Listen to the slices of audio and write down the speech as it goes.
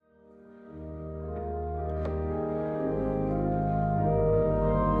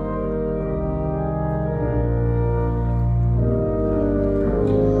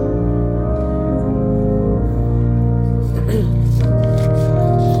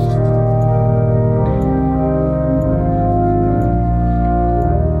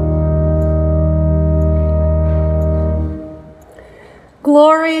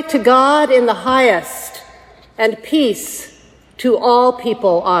to God in the highest, and peace to all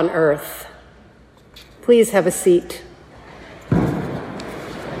people on earth. Please have a seat.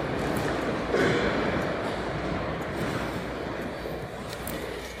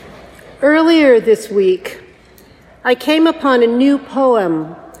 Earlier this week, I came upon a new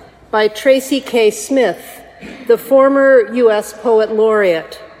poem by Tracy K. Smith, the former U.S. Poet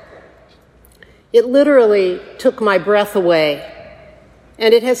Laureate. It literally took my breath away,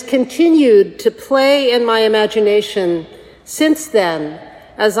 and it has continued to play in my imagination since then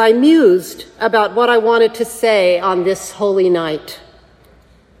as I mused about what I wanted to say on this holy night.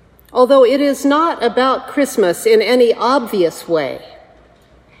 Although it is not about Christmas in any obvious way,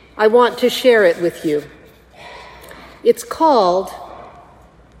 I want to share it with you. It's called,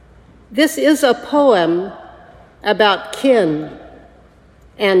 "This is a Poem About Kin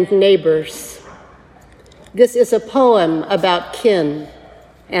and Neighbors." This is a poem about kin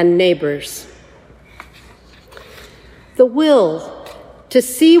and neighbors. The will to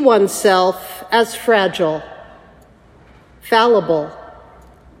see oneself as fragile, fallible,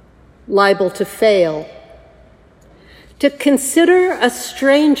 liable to fail, to consider a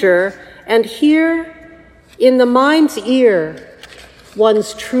stranger and hear in the mind's ear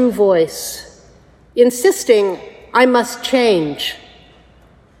one's true voice, insisting, "I must change."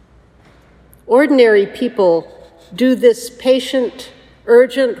 Ordinary people do this patient,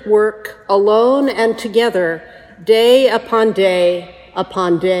 urgent work alone and together, day upon day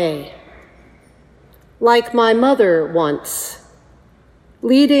upon day. Like my mother once,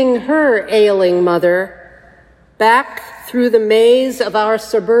 leading her ailing mother back through the maze of our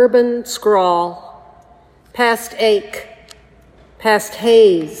suburban scrawl, past ache, past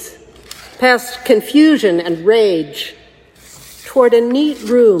haze, past confusion and rage, toward a neat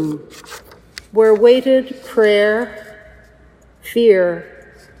room where waited prayer, fear,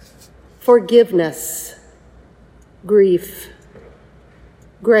 forgiveness, grief,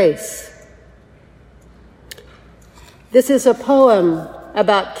 grace. This is a poem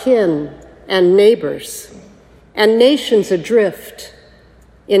about kin and neighbors and nations adrift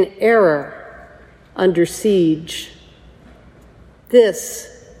in error under siege. This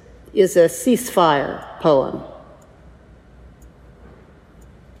is a ceasefire poem.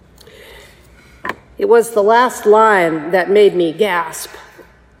 It was the last line that made me gasp.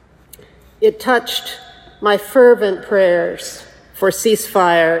 It touched my fervent prayers for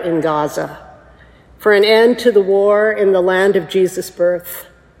ceasefire in Gaza, for an end to the war in the land of Jesus' birth.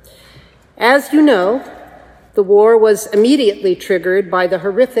 As you know, the war was immediately triggered by the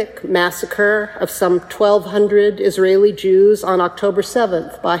horrific massacre of some 1,200 Israeli Jews on October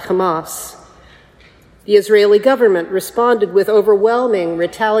 7th by Hamas. The Israeli government responded with overwhelming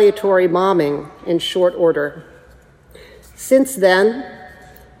retaliatory bombing in short order. Since then,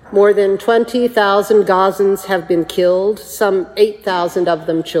 more than 20,000 Gazans have been killed, some 8,000 of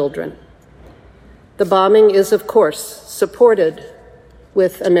them children. The bombing is, of course, supported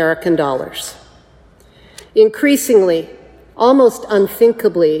with American dollars. Increasingly, almost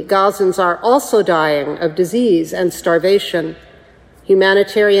unthinkably, Gazans are also dying of disease and starvation.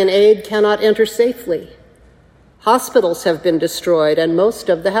 Humanitarian aid cannot enter safely. Hospitals have been destroyed and most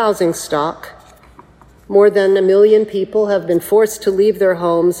of the housing stock. More than 1 million people have been forced to leave their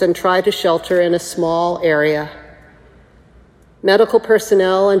homes and try to shelter in a small area. Medical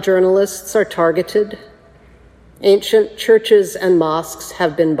personnel and journalists are targeted. Ancient churches and mosques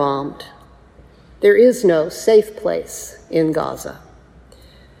have been bombed. There is no safe place in Gaza.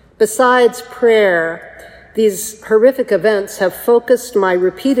 Besides prayer, these horrific events have focused my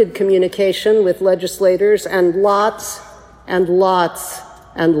repeated communication with legislators and lots and lots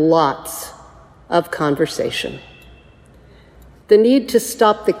and lots of conversation. The need to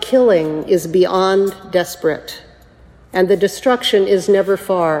stop the killing is beyond desperate, and the destruction is never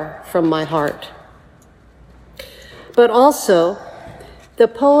far from my heart. But also, the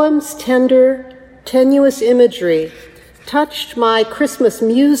poem's tender, tenuous imagery touched my Christmas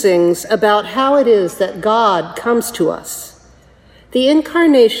musings about how it is that God comes to us. The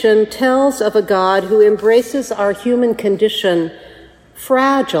Incarnation tells of a God who embraces our human condition,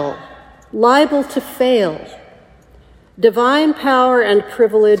 fragile, liable to fail. Divine power and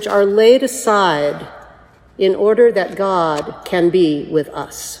privilege are laid aside in order that God can be with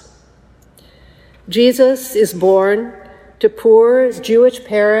us. Jesus is born to poor Jewish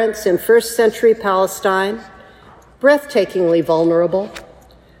parents in first-century Palestine, breathtakingly vulnerable.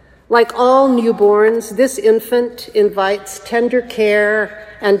 Like all newborns, this infant invites tender care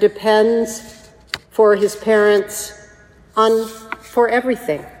and depends for his parents for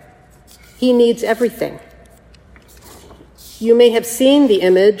everything. He needs everything. You may have seen the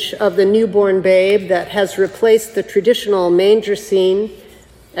image of the newborn babe that has replaced the traditional manger scene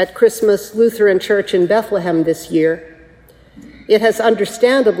at Christmas Lutheran Church in Bethlehem this year. It has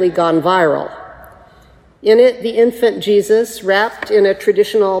understandably gone viral. In it, the infant Jesus, wrapped in a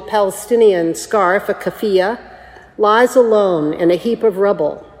traditional Palestinian scarf, a keffiyeh, lies alone in a heap of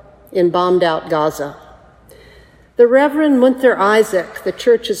rubble in bombed-out Gaza. The Reverend Munther Isaac, the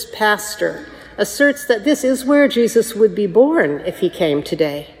church's pastor, asserts that this is where Jesus would be born if he came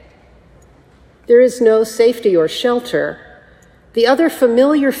today. There is no safety or shelter. The other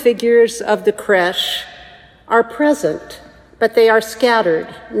familiar figures of the creche are present, but they are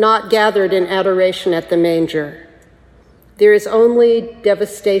scattered, not gathered in adoration at the manger. There is only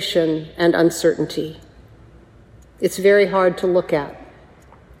devastation and uncertainty. It's very hard to look at.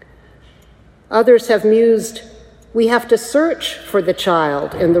 Others have mused, we have to search for the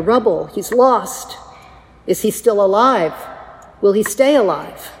child in the rubble. He's lost. Is he still alive? Will he stay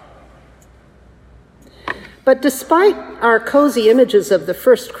alive? But despite our cozy images of the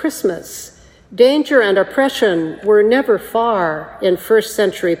first Christmas, danger and oppression were never far in first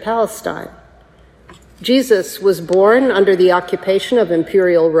century Palestine. Jesus was born under the occupation of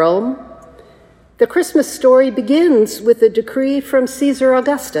imperial Rome. The Christmas story begins with a decree from Caesar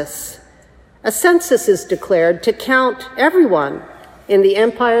Augustus. A census is declared to count everyone in the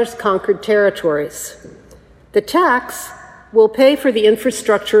empire's conquered territories. The tax will pay for the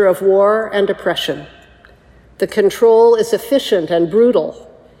infrastructure of war and oppression. The control is efficient and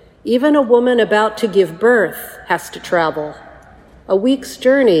brutal. Even a woman about to give birth has to travel. A week's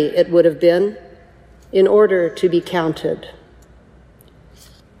journey it would have been in order to be counted.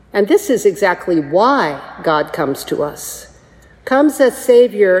 And this is exactly why God comes to us. Comes as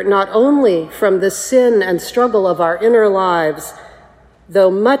Savior not only from the sin and struggle of our inner lives,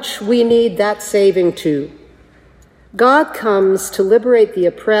 though much we need that saving too. God comes to liberate the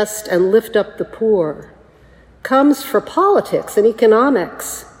oppressed and lift up the poor, comes for politics and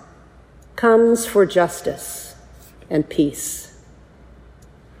economics, comes for justice and peace.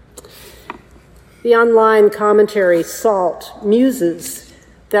 The online commentary Salt muses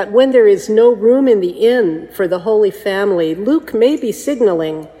that when there is no room in the inn for the Holy Family, Luke may be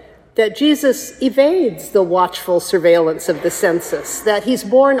signaling that Jesus evades the watchful surveillance of the census, that he's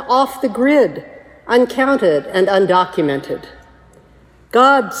born off the grid, uncounted and undocumented.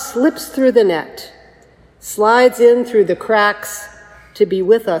 God slips through the net, slides in through the cracks to be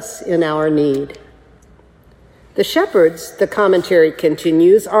with us in our need. The shepherds, the commentary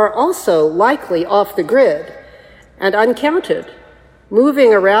continues, are also likely off the grid and uncounted,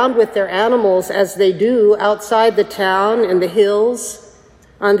 moving around with their animals as they do outside the town, in the hills,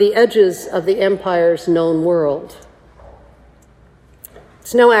 on the edges of the empire's known world.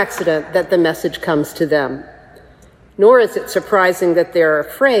 It's no accident that the message comes to them, nor is it surprising that they're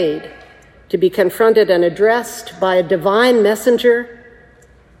afraid to be confronted and addressed by a divine messenger.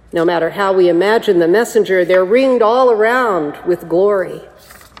 No matter how we imagine the messenger, they're ringed all around with glory.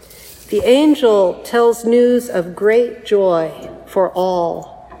 The angel tells news of great joy for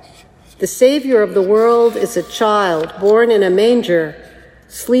all. The Savior of the world is a child born in a manger,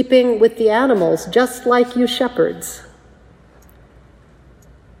 sleeping with the animals, just like you shepherds.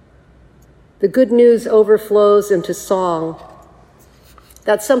 The good news overflows into song.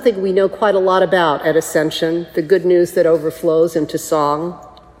 That's something we know quite a lot about at Ascension, the good news that overflows into song.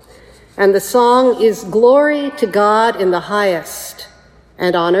 And the song is glory to God in the highest,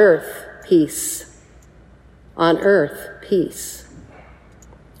 and on earth, peace. On earth, peace.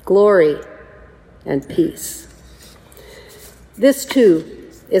 Glory and peace. This, too,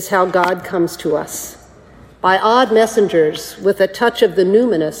 is how God comes to us, by odd messengers with a touch of the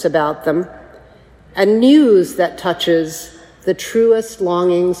numinous about them, and news that touches the truest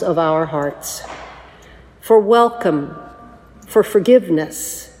longings of our hearts, for welcome, for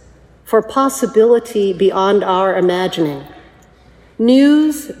forgiveness, for possibility beyond our imagining.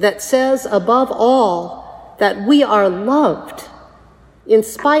 News that says, above all, that we are loved. In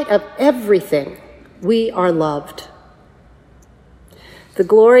spite of everything, we are loved. The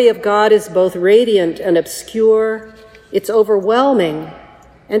glory of God is both radiant and obscure. It's overwhelming,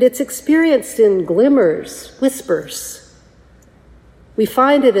 and it's experienced in glimmers, whispers. We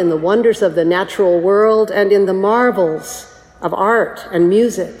find it in the wonders of the natural world and in the marvels of art and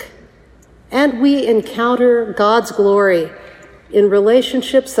music. And we encounter God's glory in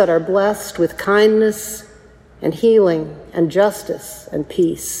relationships that are blessed with kindness and healing and justice and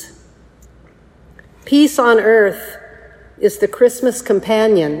peace. Peace on earth is the Christmas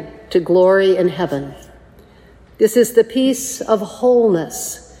companion to glory in heaven. This is the peace of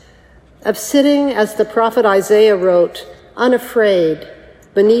wholeness, of sitting, as the prophet Isaiah wrote, unafraid,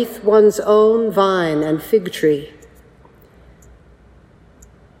 beneath one's own vine and fig tree.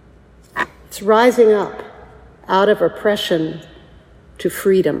 It's rising up out of oppression to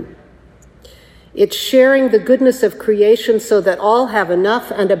freedom. It's sharing the goodness of creation so that all have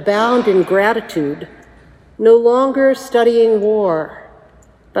enough and abound in gratitude, no longer studying war,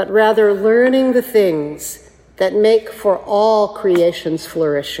 but rather learning the things that make for all creation's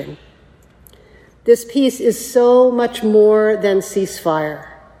flourishing. This peace is so much more than ceasefire,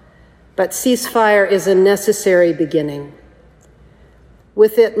 but ceasefire is a necessary beginning.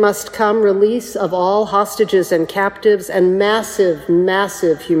 With it must come release of all hostages and captives and massive,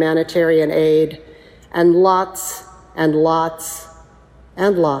 massive humanitarian aid and lots and lots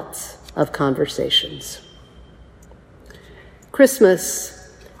and lots of conversations. Christmas,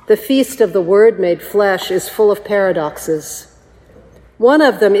 the feast of the Word made flesh, is full of paradoxes. One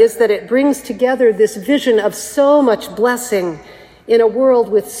of them is that it brings together this vision of so much blessing in a world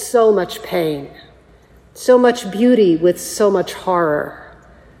with so much pain, so much beauty with so much horror,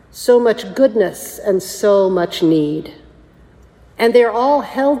 so much goodness and so much need. And they're all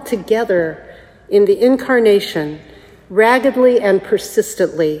held together in the incarnation, raggedly and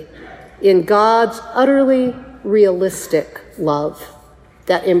persistently, in God's utterly realistic love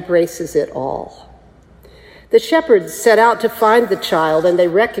that embraces it all. The shepherds set out to find the child, and they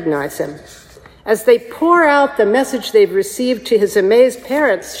recognize him. As they pour out the message they've received to his amazed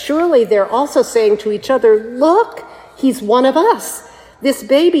parents, surely they're also saying to each other, "Look, he's one of us. This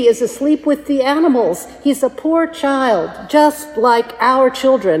baby is asleep with the animals. He's a poor child, just like our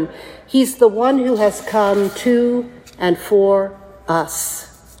children. He's the one who has come to and for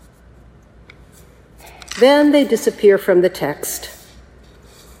us." Then they disappear from the text.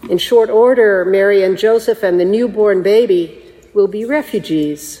 In short order, Mary and Joseph and the newborn baby will be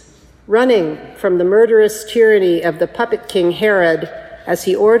refugees, running from the murderous tyranny of the puppet king Herod as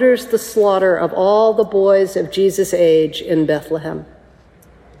he orders the slaughter of all the boys of Jesus' age in Bethlehem.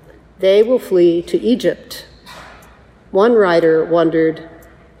 They will flee to Egypt. One writer wondered,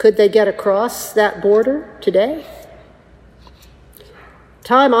 could they get across that border today?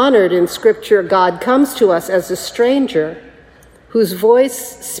 Time-honored in Scripture, God comes to us as a stranger whose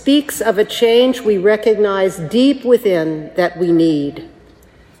voice speaks of a change we recognize deep within that we need.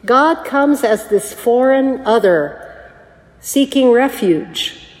 God comes as this foreign other, seeking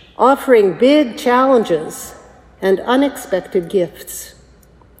refuge, offering big challenges and unexpected gifts.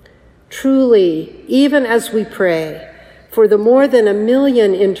 Truly, even as we pray for the more than 1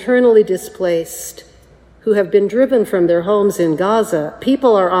 million internally displaced who have been driven from their homes in Gaza,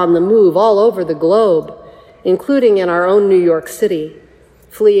 people are on the move all over the globe, including in our own New York City,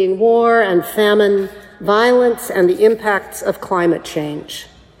 fleeing war and famine, violence, and the impacts of climate change.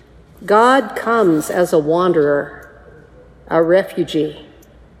 God comes as a wanderer, a refugee.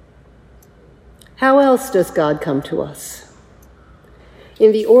 How else does God come to us?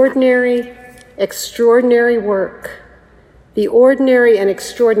 In the ordinary, extraordinary work, the ordinary and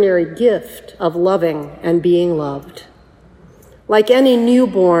extraordinary gift of loving and being loved. Like any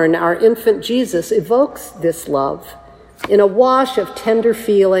newborn, our infant Jesus evokes this love in a wash of tender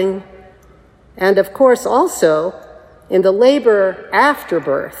feeling, and of course also in the labor after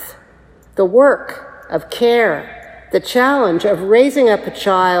birth, the work of care, the challenge of raising up a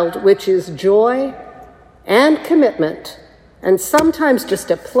child, which is joy and commitment, and sometimes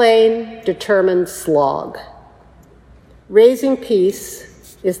just a plain, determined slog. Raising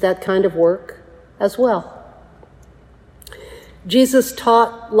peace is that kind of work as well. Jesus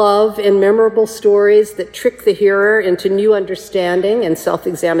taught love in memorable stories that trick the hearer into new understanding and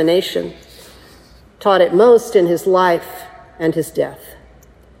self-examination. Taught it most in his life and his death.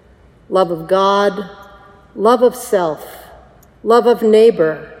 Love of God, love of self, love of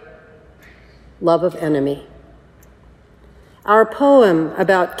neighbor, love of enemy. Our poem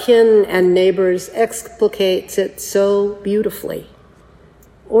about kin and neighbors explicates it so beautifully.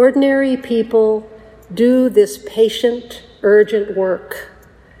 Ordinary people do this patient, urgent work,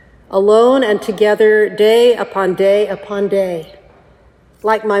 alone and together, day upon day upon day.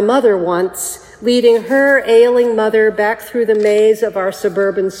 Like my mother once, leading her ailing mother back through the maze of our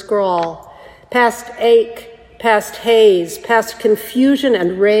suburban sprawl, past ache, past haze, past confusion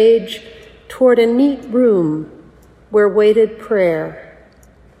and rage, toward a neat room where waited prayer,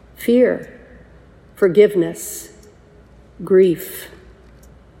 fear, forgiveness, grief,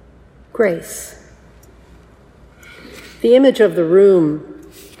 grace. The image of the room,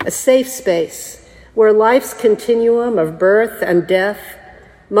 a safe space where life's continuum of birth and death,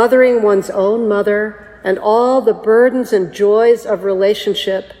 mothering one's own mother, and all the burdens and joys of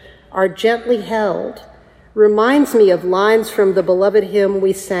relationship are gently held, reminds me of lines from the beloved hymn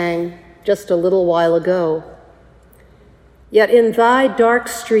we sang just a little while ago. Yet in thy dark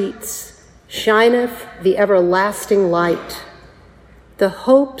streets shineth the everlasting light. The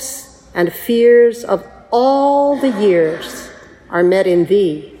hopes and fears of all the years are met in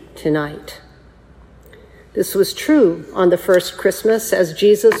thee tonight. This was true on the first Christmas as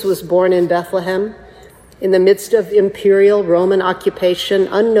Jesus was born in Bethlehem in the midst of imperial Roman occupation,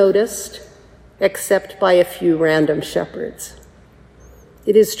 unnoticed except by a few random shepherds.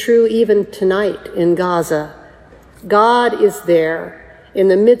 It is true even tonight in Gaza. God is there in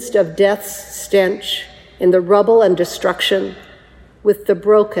the midst of death's stench, in the rubble and destruction, with the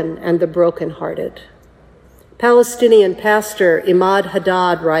broken and the brokenhearted. Palestinian pastor Imad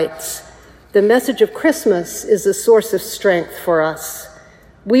Haddad writes, "The message of Christmas is a source of strength for us.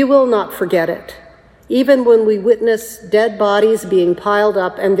 We will not forget it, even when we witness dead bodies being piled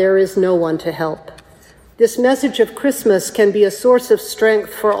up and there is no one to help. This message of Christmas can be a source of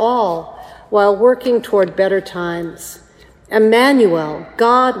strength for all while working toward better times. Emmanuel,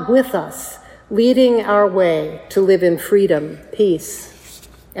 God with us, leading our way to live in freedom, peace,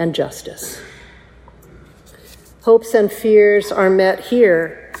 and justice." Hopes and fears are met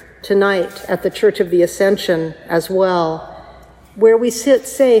here tonight at the Church of the Ascension as well, where we sit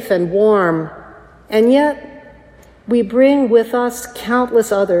safe and warm, and yet we bring with us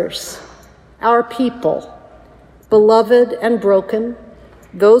countless others, our people, beloved and broken,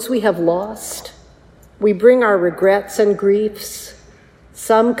 those we have lost. We bring our regrets and griefs.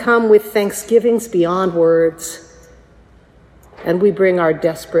 Some come with thanksgivings beyond words, and we bring our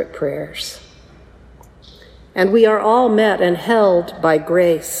desperate prayers. And we are all met and held by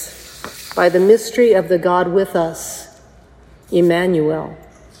grace, by the mystery of the God with us, Emmanuel.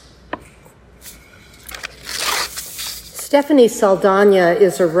 Stephanie Saldana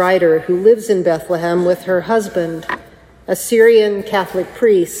is a writer who lives in Bethlehem with her husband, a Syrian Catholic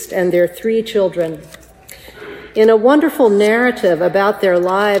priest, and their 3 children. In a wonderful narrative about their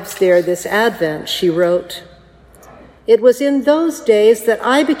lives there this Advent, she wrote, "It was in those days that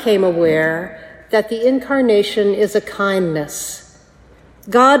I became aware that the incarnation is a kindness,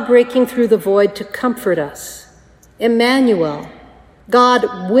 God breaking through the void to comfort us. Emmanuel,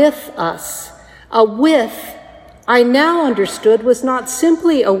 God with us. A with, I now understood, was not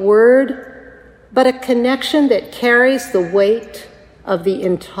simply a word, but a connection that carries the weight of the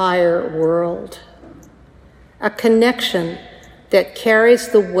entire world. A connection that carries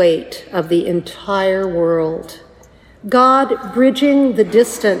the weight of the entire world. God bridging the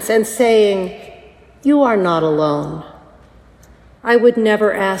distance and saying, 'You are not alone. I would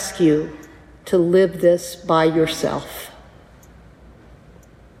never ask you to live this by yourself.'"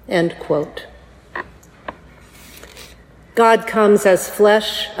 End quote. God comes as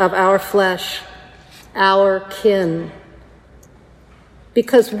flesh of our flesh, our kin,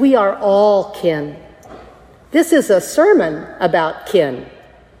 because we are all kin. This is a sermon about kin.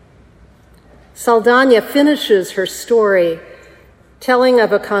 Saldana finishes her story telling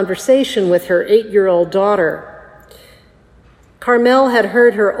of a conversation with her 8-year-old daughter. Carmel had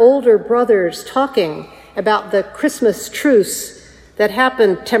heard her older brothers talking about the Christmas truce that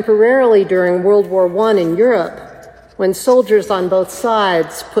happened temporarily during World War I in Europe, when soldiers on both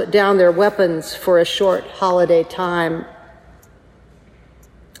sides put down their weapons for a short holiday time.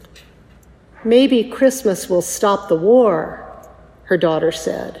 "Maybe Christmas will stop the war," her daughter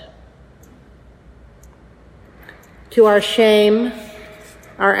said. To our shame,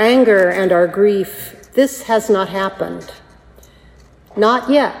 our anger, and our grief, this has not happened. Not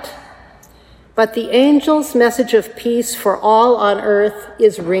yet. But the angel's message of peace for all on earth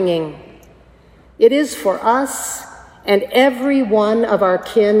is ringing. It is for us and every one of our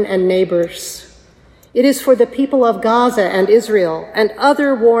kin and neighbors. It is for the people of Gaza and Israel and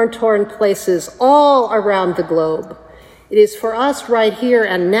other war-torn places all around the globe. It is for us right here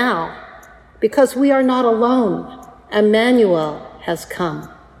and now, because we are not alone. Emmanuel has come.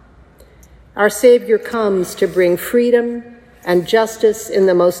 Our Savior comes to bring freedom and justice in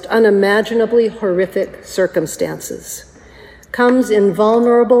the most unimaginably horrific circumstances. Comes in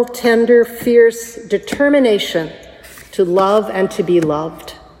vulnerable, tender, fierce determination to love and to be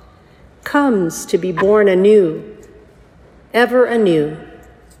loved. Comes to be born anew, ever anew,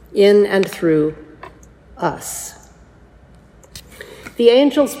 in and through us. The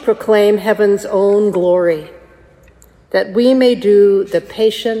angels proclaim heaven's own glory, that we may do the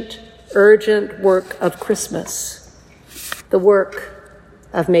patient, urgent work of Christmas, the work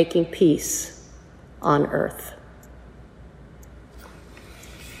of making peace on earth.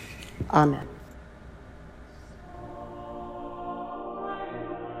 Amen.